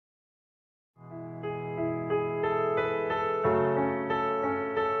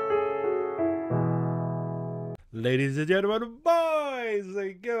Ladies and gentlemen, boys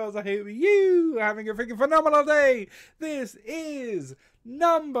and girls, I hope you are having a freaking phenomenal day. This is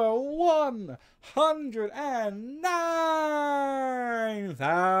number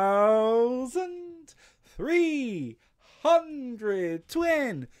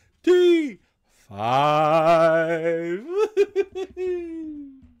 109,325.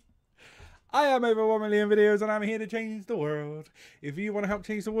 I am over 1 million videos and I'm here to change the world. If you want to help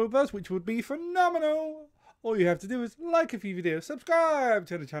change the world with us, which would be phenomenal, all you have to do is like a few videos, subscribe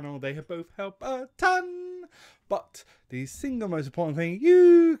to the channel. They both help a ton. But the single most important thing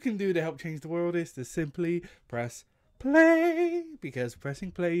you can do to help change the world is to simply press play. Because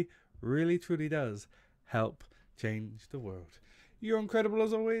pressing play really truly does help change the world. You're incredible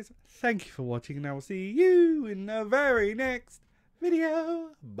as always. Thank you for watching and I will see you in the very next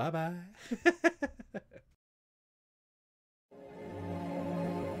video. Bye bye.